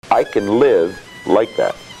I can live like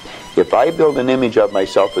that. If I build an image of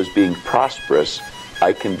myself as being prosperous,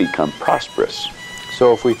 I can become prosperous.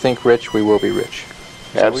 So if we think rich, we will be rich.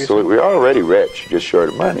 Absolutely. We're already rich, just short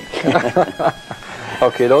of money.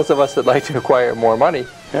 Okay, those of us that like to acquire more money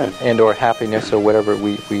and or happiness or whatever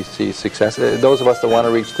we see success, those of us that want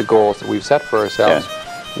to reach the goals that we've set for ourselves,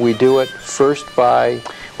 we do it first by...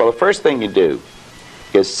 Well, the first thing you do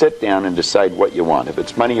is sit down and decide what you want. If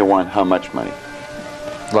it's money you want, how much money?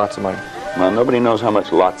 Lots of money. Well, nobody knows how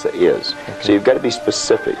much lots is. Okay. So you've got to be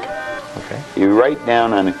specific. Okay. You write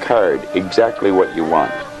down on a card exactly what you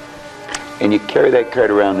want. And you carry that card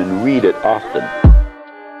around and read it often.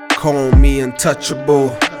 Call me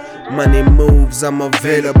untouchable. Money moves, I'm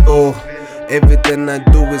available. Everything I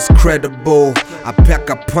do is credible. I pack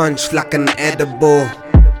a punch like an edible.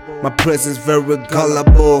 My presence very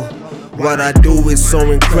gullible. What I do is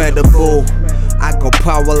so incredible. I go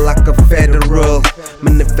power like a federal.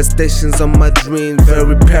 Manifestations of my dreams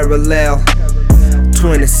very parallel.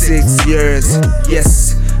 26 years,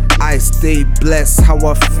 yes, I stay blessed. How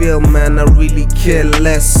I feel, man, I really care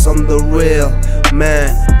less. On the real, man,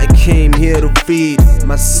 I came here to feed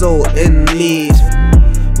my soul in need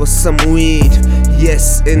with some weed,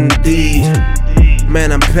 yes indeed.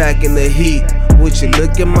 Man, I'm packing the heat. Would you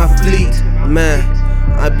look at my fleet? Man,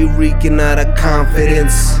 I be reeking out of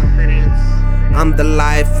confidence. I'm the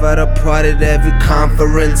life of the party at every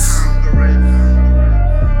conference.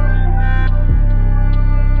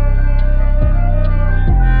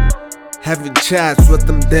 Having chats with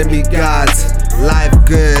them demigods. Life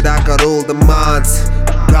good, I got all the mods.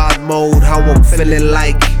 God mode, how I'm feeling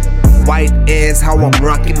like. White airs, how I'm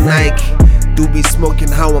rocking Nike. Do be smoking,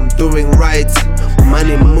 how I'm doing right.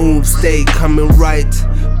 Money moves, stay coming right.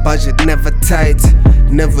 Budget never tight,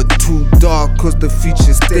 never too dark, cause the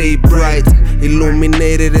future stay bright.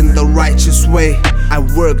 Illuminated in the righteous way. I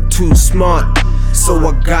work too smart, so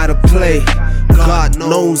I gotta play. God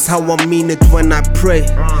knows how I mean it when I pray.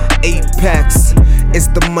 8 packs, it's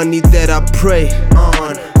the money that I pray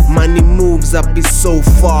on. Money moves, I be so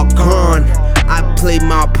far gone. I play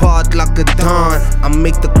my part like a don. I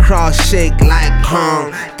make the crowd shake like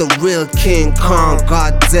Kong. The real King Kong,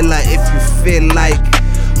 Godzilla if you feel like.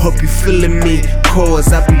 Hope you feeling me,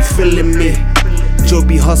 cause I be feeling me.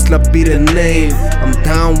 Joby Hustler be the name. I'm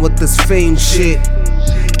down with this fame shit.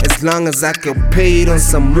 As long as I get paid on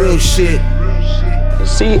some real shit.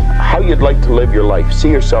 See how you'd like to live your life. See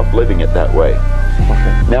yourself living it that way.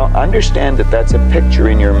 Okay. Now understand that that's a picture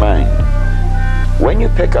in your mind. When you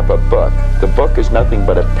pick up a book, the book is nothing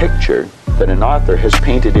but a picture that an author has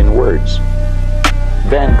painted in words.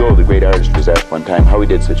 Van Gogh, the great artist, was asked one time how he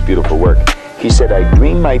did such beautiful work. He said, I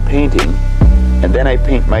dream my painting, and then I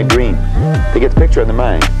paint my dream. They get the picture in the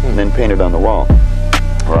mind, and then paint it on the wall,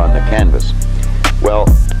 or on the canvas. Well,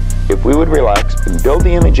 if we would relax and build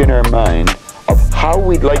the image in our mind of how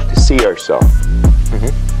we'd like to see ourselves,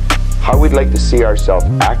 how we'd like to see ourselves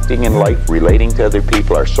acting in life, relating to other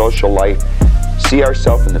people, our social life, see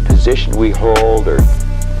ourselves in the position we hold, or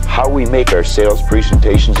how we make our sales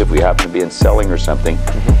presentations if we happen to be in selling or something,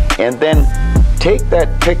 and then take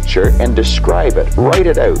that picture and describe it, write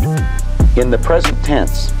it out in the present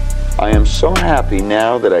tense. I am so happy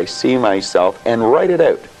now that I see myself, and write it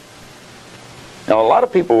out. Now a lot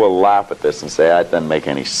of people will laugh at this and say, that doesn't make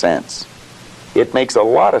any sense. It makes a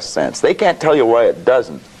lot of sense. They can't tell you why it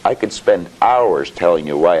doesn't. I could spend hours telling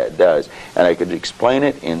you why it does, and I could explain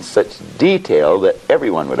it in such detail that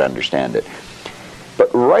everyone would understand it.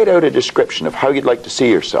 But write out a description of how you'd like to see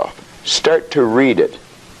yourself. Start to read it,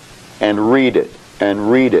 and read it, and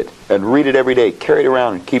read it, and read it every day. Carry it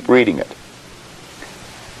around and keep reading it.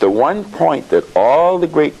 The one point that all the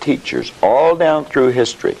great teachers, all down through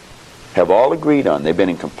history, have all agreed on, they've been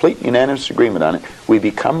in complete unanimous agreement on it, we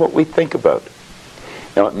become what we think about.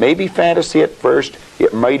 Now it may be fantasy at first,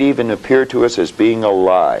 it might even appear to us as being a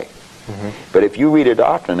lie. But if you read it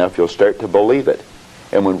often enough, you'll start to believe it.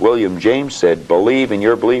 And when William James said, believe and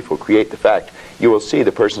your belief will create the fact, you will see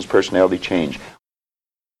the person's personality change.